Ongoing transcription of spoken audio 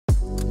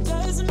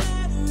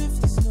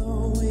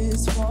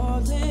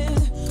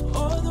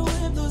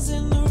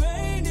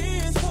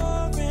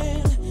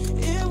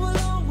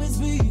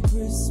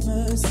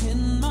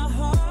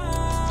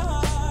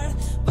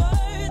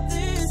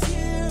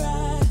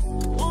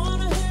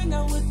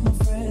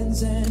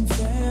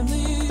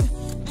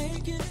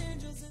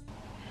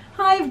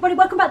Hi everybody,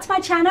 welcome back to my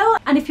channel,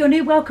 and if you're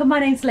new, welcome. My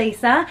name's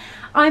Lisa.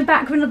 I'm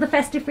back with another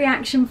festive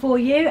reaction for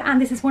you,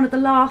 and this is one of the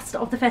last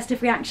of the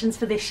festive reactions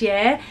for this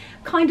year.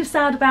 Kind of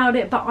sad about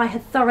it, but I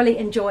had thoroughly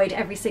enjoyed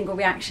every single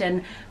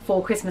reaction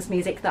for Christmas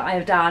music that I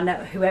have done,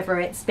 whoever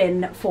it's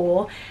been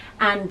for,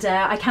 and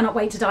I cannot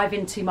wait to dive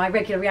into my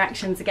regular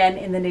reactions again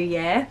in the new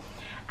year.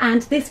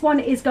 And this one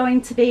is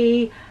going to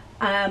be,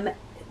 now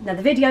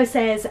the video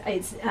says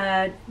it's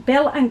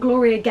Bill and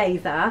Gloria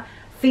Gaither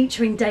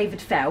featuring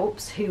David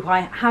Phelps, who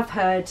I have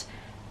heard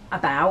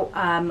about.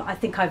 I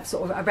think I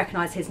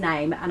recognise his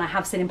name, and I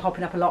have seen him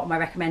popping up a lot on my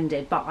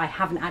recommended, but I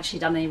haven't actually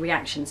done any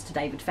reactions to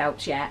David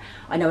Phelps yet.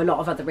 I know a lot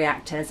of other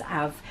reactors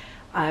have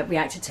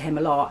reacted to him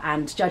a lot,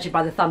 and judging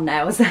by the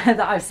thumbnails that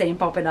I've seen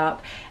popping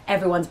up,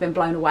 everyone's been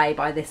blown away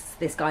by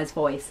this guy's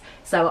voice.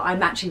 So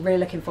I'm actually really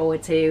looking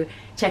forward to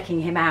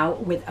checking him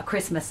out with a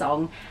Christmas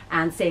song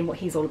and seeing what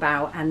he's all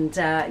about. And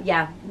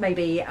yeah,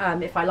 maybe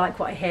if I like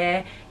what I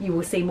hear, you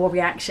will see more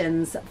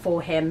reactions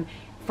for him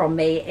from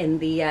me in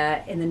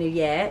the new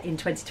year in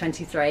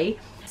 2023.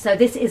 So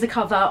this is a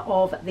cover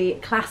of the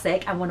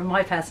classic and one of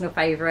my personal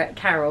favourite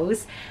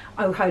carols,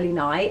 Oh Holy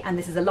Night, and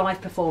this is a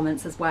live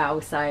performance as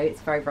well, so it's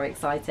very, very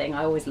exciting.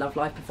 I always love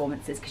live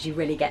performances because you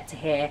really get to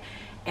hear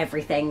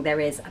everything there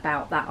is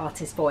about that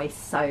artist's voice.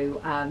 So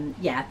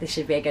yeah, this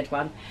should be a good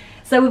one.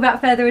 So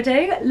without further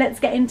ado, let's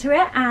get into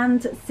it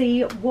and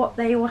see what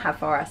they all have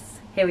for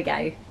us. Here we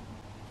go.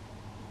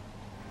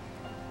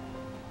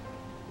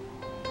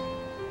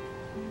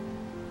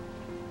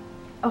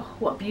 Oh,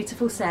 what a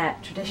beautiful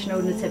set, traditional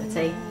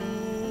nativity.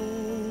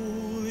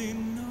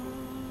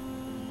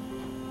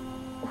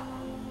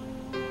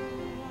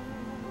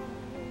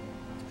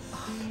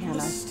 Oh, piano.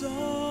 The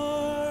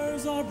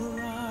stars are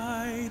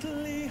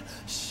brightly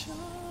shining.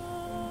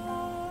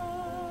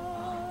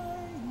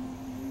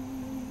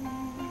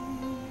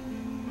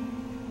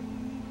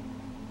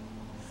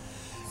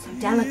 So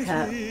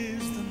delicate. It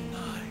is the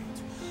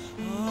night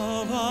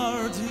of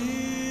our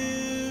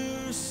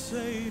dear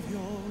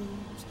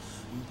Savior's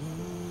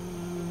birth.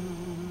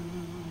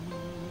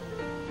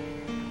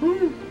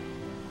 And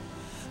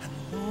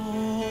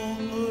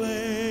long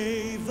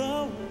lay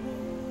the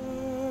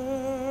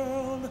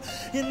world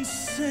in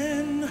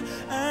sin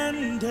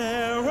and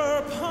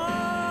error pining,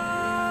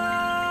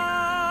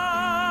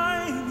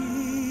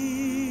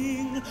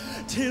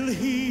 till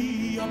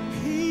he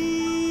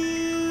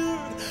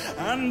appeared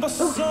and the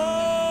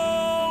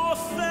soul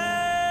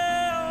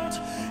felt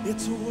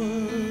its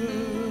worth.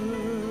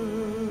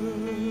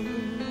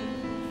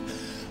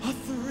 A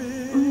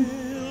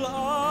thrill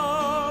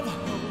of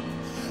hope,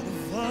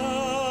 the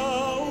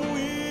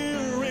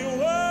weary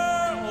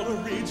world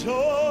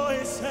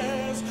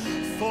rejoices,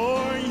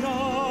 for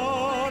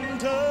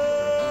yonder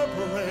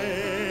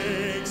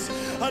breaks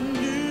a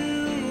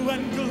new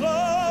and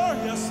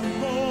glorious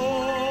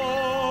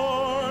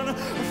morn.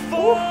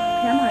 Oh,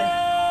 piano.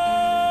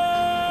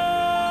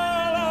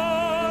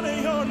 On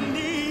your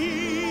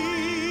knees,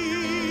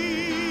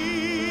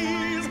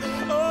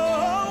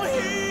 oh,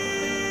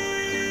 hear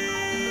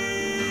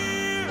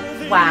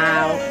the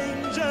Wow.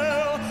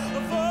 angel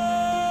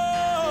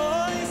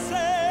voices.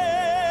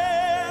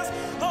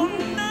 Oh,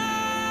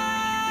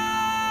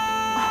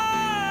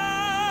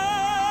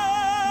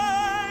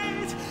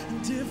 night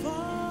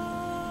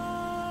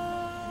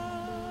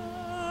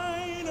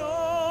divine,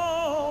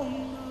 oh,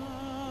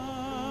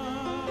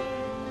 night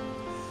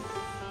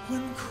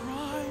when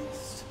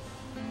Christ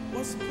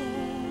was born.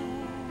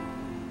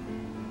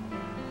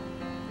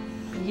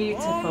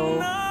 Beautiful.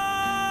 Night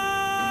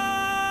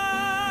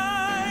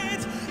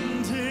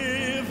divine,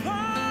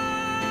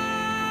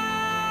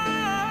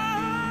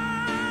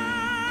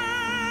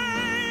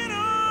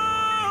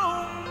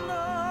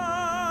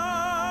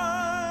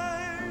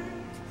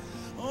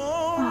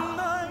 oh,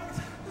 night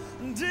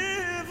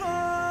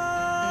divine.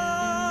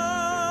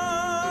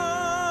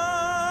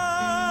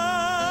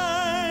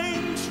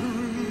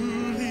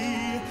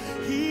 Truly,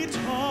 he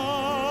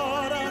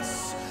taught us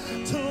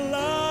to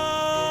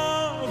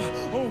love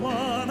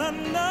one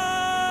another.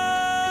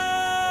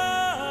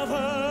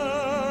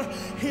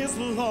 His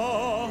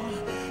law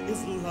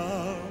is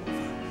love,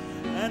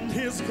 and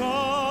his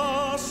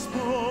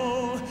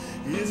gospel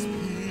is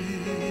peace.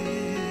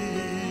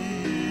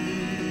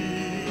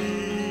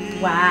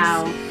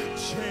 Wow.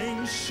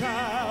 Chains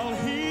shall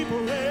he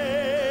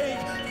break,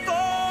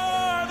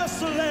 for the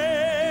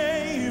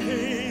slave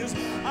is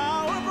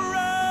our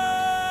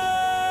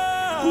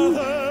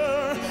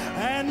brother,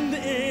 and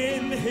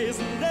in his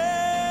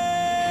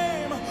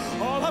name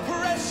all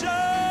oppression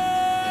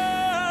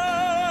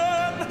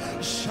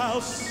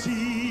shall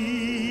cease.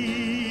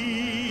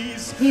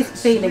 He's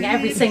feeling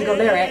every single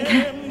lyric.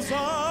 Hymns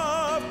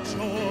of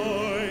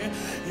joy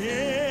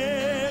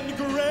in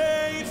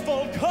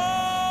grateful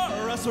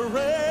chorus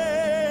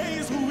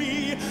raise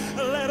we,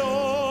 let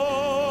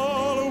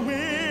all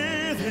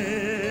within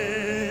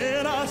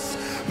us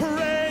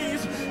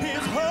praise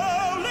his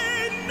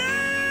holy name.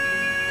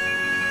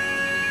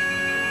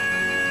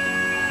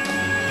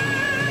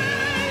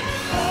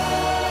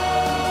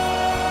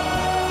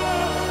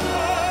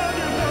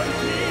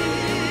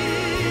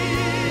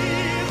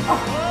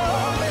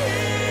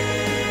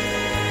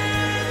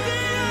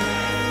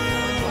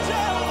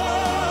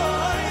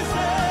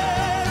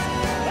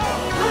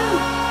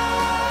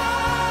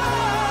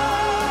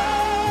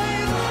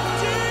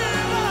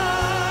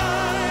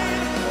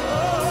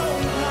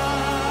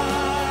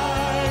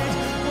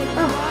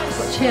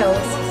 chills.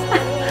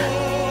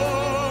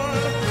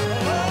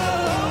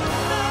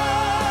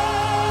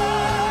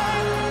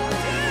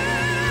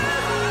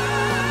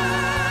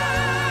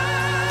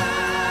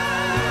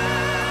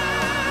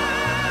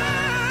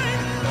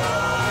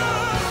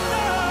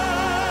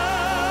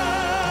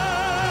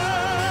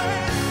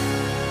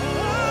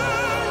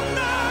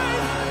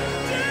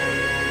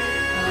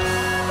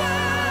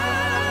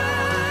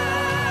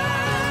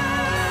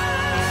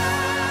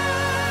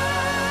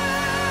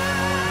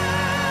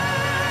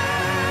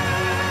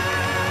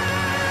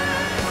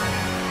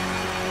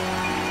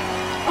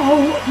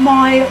 Oh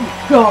my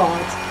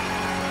God.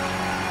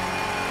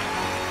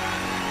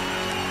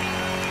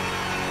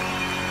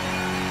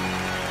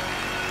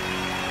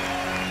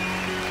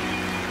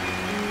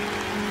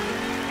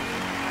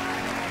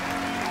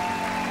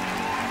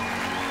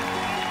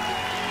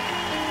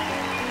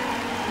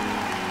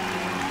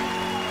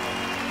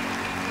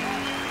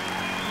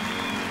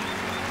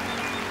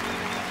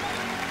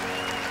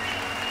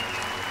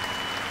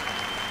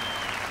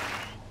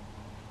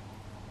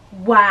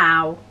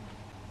 Wow.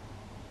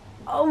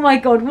 Oh my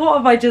God, what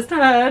have I just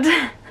heard?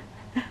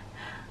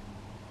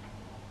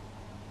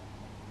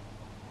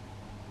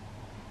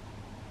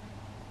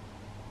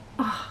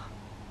 Oh,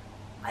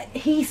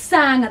 he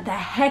sang the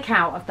heck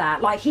out of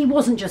that. Like, he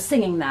wasn't just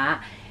singing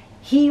that,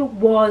 he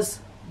was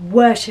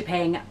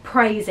worshipping,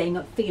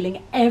 praising,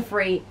 feeling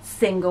every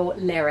single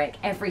lyric,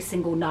 every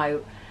single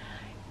note.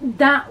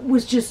 That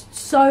was just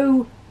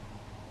so,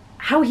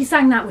 how he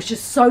sang that was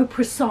just so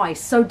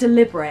precise, so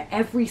deliberate,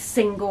 every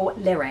single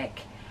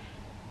lyric.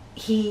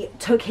 He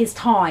took his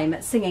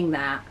time singing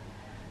that.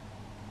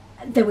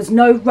 There was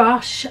no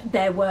rush.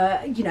 There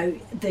were, you know,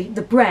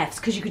 the breaths,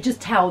 because you could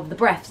just tell the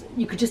breaths,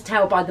 you could just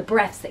tell by the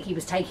breaths that he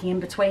was taking in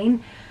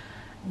between,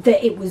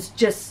 that it was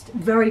just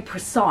very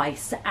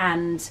precise,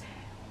 and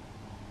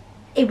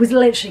it was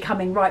literally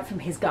coming right from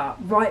his gut,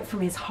 right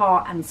from his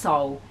heart and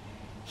soul.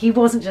 He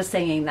wasn't just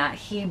singing that,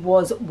 he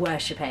was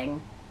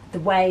worshipping the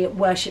way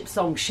worship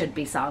songs should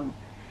be sung.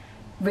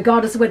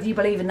 Regardless of whether you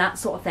believe in that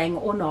sort of thing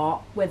or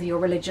not, whether you're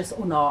religious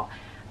or not,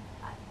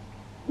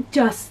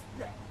 just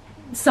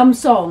some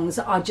songs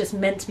are just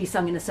meant to be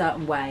sung in a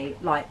certain way,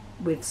 like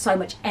with so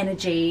much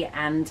energy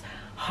and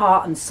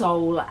heart and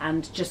soul,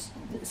 and just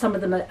some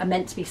of them are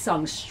meant to be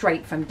sung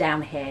straight from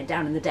down here,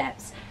 down in the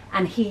depths,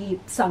 and he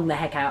sung the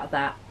heck out of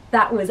that.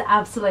 That was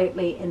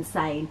absolutely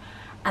insane.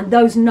 And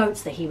those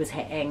notes that he was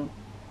hitting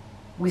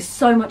with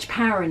so much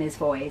power in his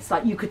voice,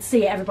 like you could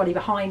see everybody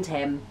behind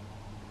him.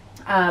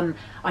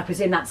 I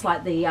presume that's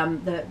like the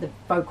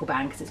vocal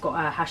band, because it's got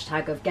a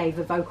hashtag of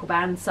Gaither vocal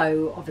band,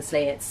 so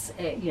obviously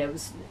you know,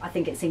 I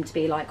think it seemed to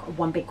be like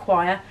one big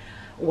choir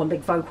or one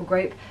big vocal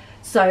group.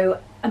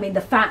 So I mean,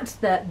 the fact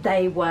that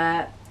they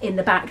were in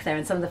the back there,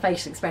 and some of the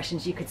facial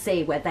expressions you could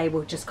see where they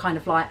were just kind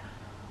of like,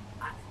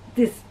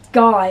 this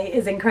guy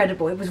is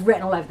incredible. It was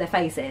written all over their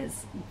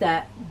faces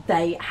that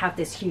they have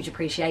this huge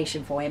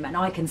appreciation for him, and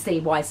I can see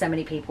why so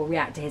many people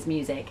react to his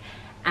music,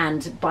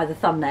 and by the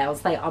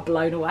thumbnails they are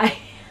blown away.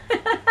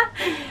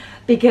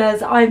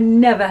 Because I've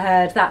never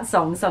heard that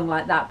song sung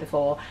like that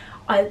before.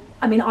 I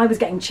mean, I was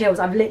getting chills.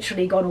 I've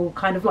literally gone all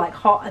kind of like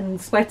hot and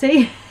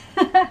sweaty.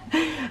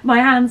 My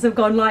hands have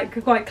gone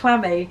like quite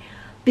clammy,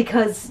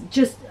 because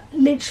just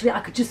literally I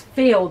could just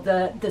feel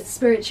the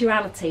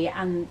spirituality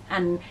and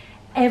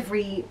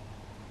every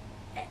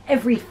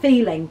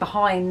feeling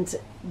behind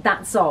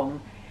that song.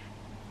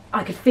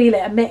 I could feel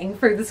it emitting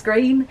through the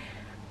screen,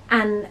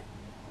 and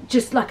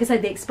just like I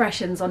said, the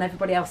expressions on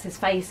everybody else's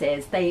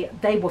faces,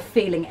 they were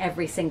feeling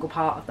every single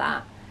part of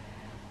that.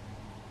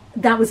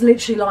 That was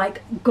literally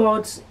like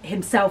God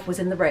himself was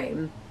in the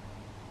room,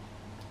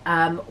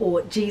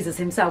 or Jesus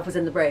himself was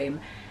in the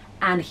room,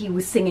 and he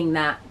was singing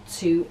that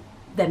to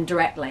them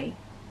directly.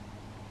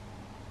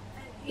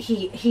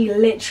 He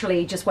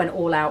literally just went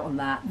all out on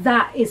that.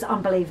 That is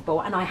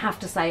unbelievable, and I have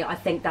to say, I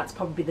think that's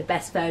probably the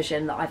best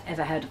version that I've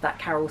ever heard of that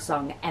carol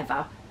sung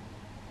ever.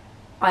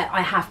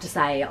 I have to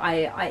say,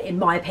 in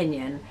my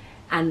opinion,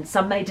 and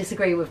some may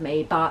disagree with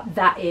me, but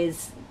that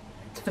is,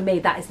 for me,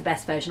 that is the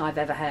best version I've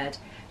ever heard,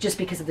 just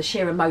because of the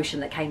sheer emotion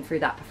that came through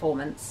that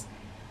performance,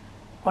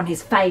 on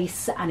his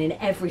face and in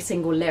every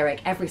single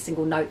lyric, every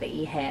single note that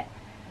he hit.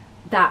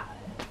 That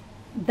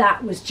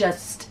was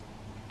just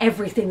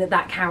everything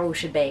that carol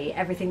should be,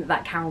 everything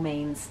that carol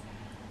means.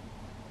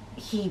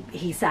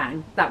 He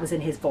sang. That was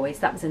in his voice,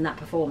 that was in that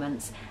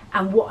performance,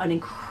 and what an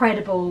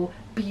incredible,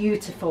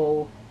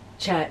 beautiful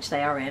church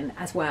they are in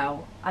as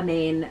well. I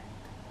mean,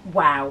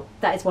 wow,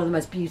 that is one of the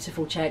most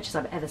beautiful churches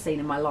I've ever seen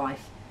in my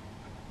life.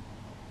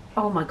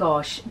 Oh my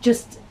gosh,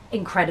 just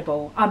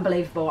incredible,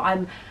 unbelievable.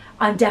 I'm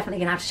definitely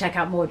gonna have to check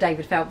out more of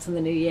David Phelps in the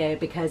new year,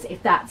 because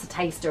if that's a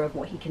taster of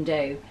what he can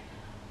do,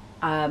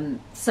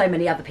 so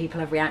many other people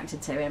have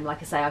reacted to him.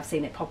 Like I say, I've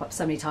seen it pop up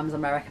so many times on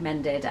my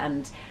recommended,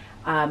 and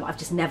I've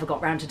just never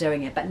got round to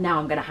doing it, but now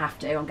I'm gonna have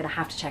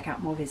to check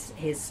out more of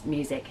his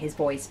music, his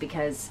voice,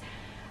 because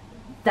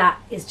that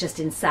is just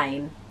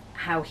insane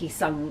how he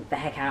sung the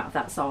heck out of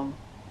that song.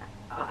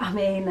 I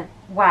mean,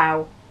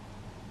 wow,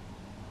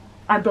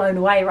 I'm blown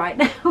away right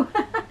now.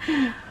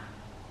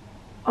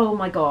 Oh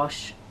my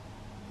gosh,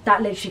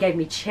 that literally gave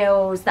me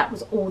chills. That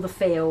was all the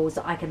feels.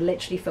 I could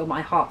literally feel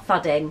my heart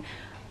thudding.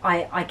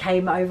 I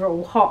came over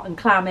all hot and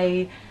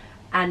clammy,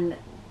 and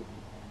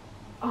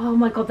oh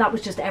my god, that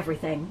was just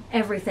everything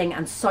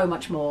and so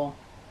much more.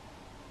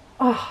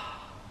 Oh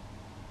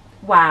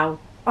wow,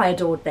 I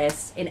adored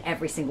this in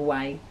every single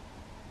way.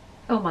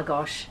 Oh my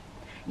gosh.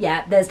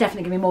 Yeah, there's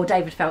definitely gonna be more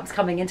David Phelps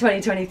coming in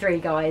 2023,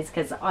 guys,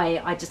 because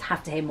I just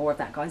have to hear more of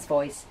that guy's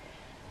voice.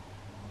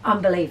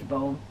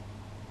 Unbelievable.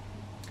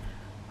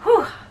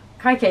 Whew,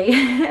 crikey.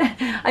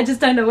 I just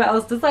don't know what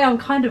else to say. I'm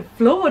kind of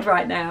floored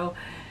right now.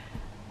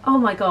 Oh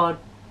my god.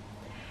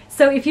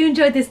 So if you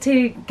enjoyed this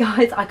too,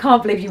 guys, I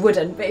can't believe you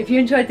wouldn't, but if you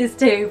enjoyed this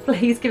too,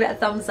 please give it a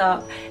thumbs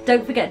up.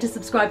 Don't forget to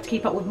subscribe to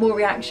keep up with more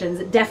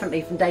reactions,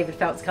 definitely from David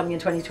Phelps coming in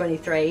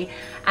 2023,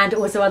 and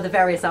also other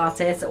various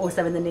artists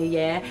also in the new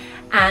year.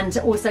 And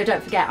also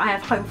don't forget, I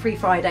have Home Free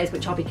Fridays,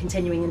 which I'll be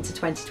continuing into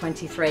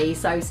 2023,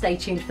 so stay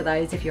tuned for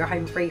those if you're a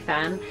Home Free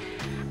fan.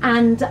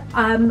 And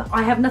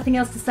I have nothing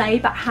else to say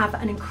but have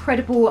an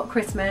incredible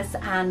Christmas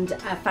and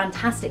a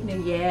fantastic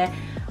new year.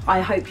 I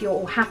hope you're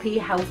all happy,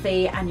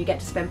 healthy, and you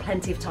get to spend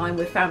plenty of time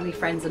with family,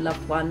 friends and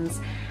loved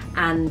ones,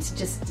 and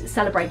just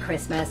celebrate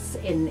Christmas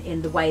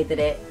in the way that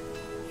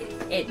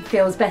it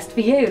feels best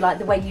for you, like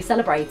the way you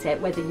celebrate it,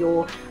 whether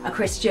you're a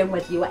Christian,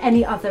 whether you're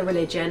any other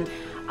religion.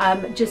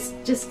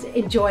 Just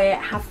enjoy it,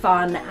 have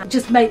fun, and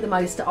just make the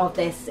most of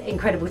this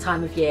incredible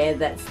time of year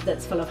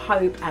that's full of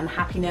hope and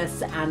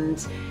happiness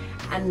and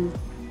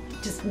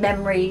just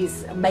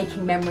memories,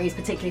 making memories,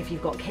 particularly if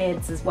you've got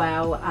kids as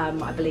well.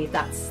 I believe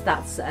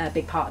that's a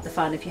big part of the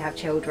fun if you have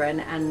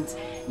children, and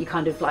you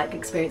kind of like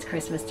experience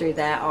Christmas through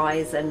their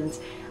eyes. And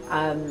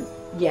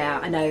yeah,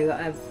 I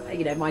know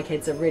you know, my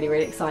kids are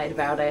really excited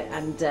about it,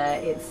 and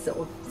it's sort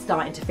of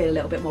starting to feel a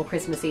little bit more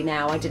Christmassy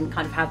now. I didn't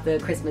kind of have the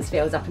Christmas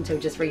feels up until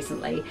just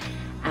recently,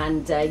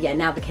 and yeah,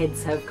 now the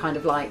kids have kind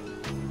of like,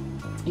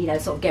 you know,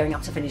 sort of gearing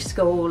up to finish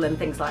school and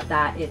things like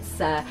that. It's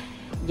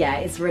yeah,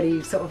 it's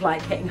really sort of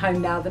like hitting home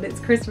now that it's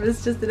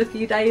Christmas just in a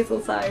few days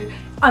or so.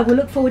 I will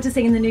look forward to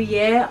seeing in the new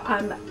year.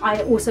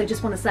 I also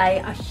just want to say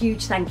a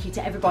huge thank you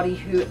to everybody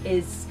who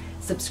is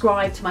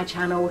subscribed to my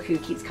channel, who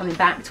keeps coming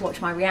back to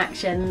watch my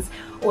reactions,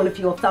 all of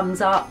your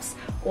thumbs ups,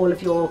 all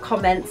of your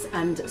comments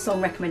and song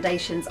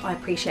recommendations. I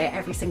appreciate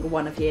every single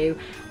one of you,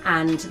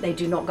 and they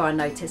do not go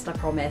unnoticed, I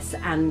promise.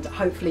 And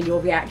hopefully your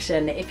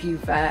reaction, if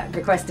you've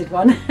requested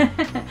one,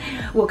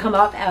 will come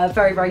up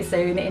very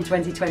soon in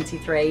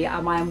 2023. I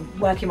am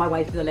working my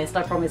way through the list,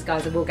 I promise,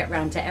 guys. I will get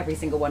round to every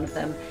single one of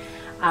them.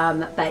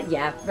 But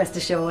yeah, rest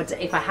assured,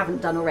 if I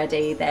haven't done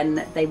already,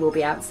 then they will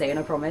be out soon,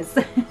 I promise.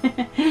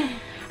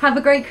 Have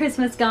a great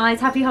Christmas, guys.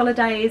 Happy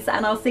holidays,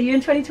 and I'll see you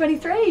in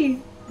 2023.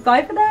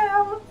 Bye for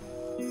now.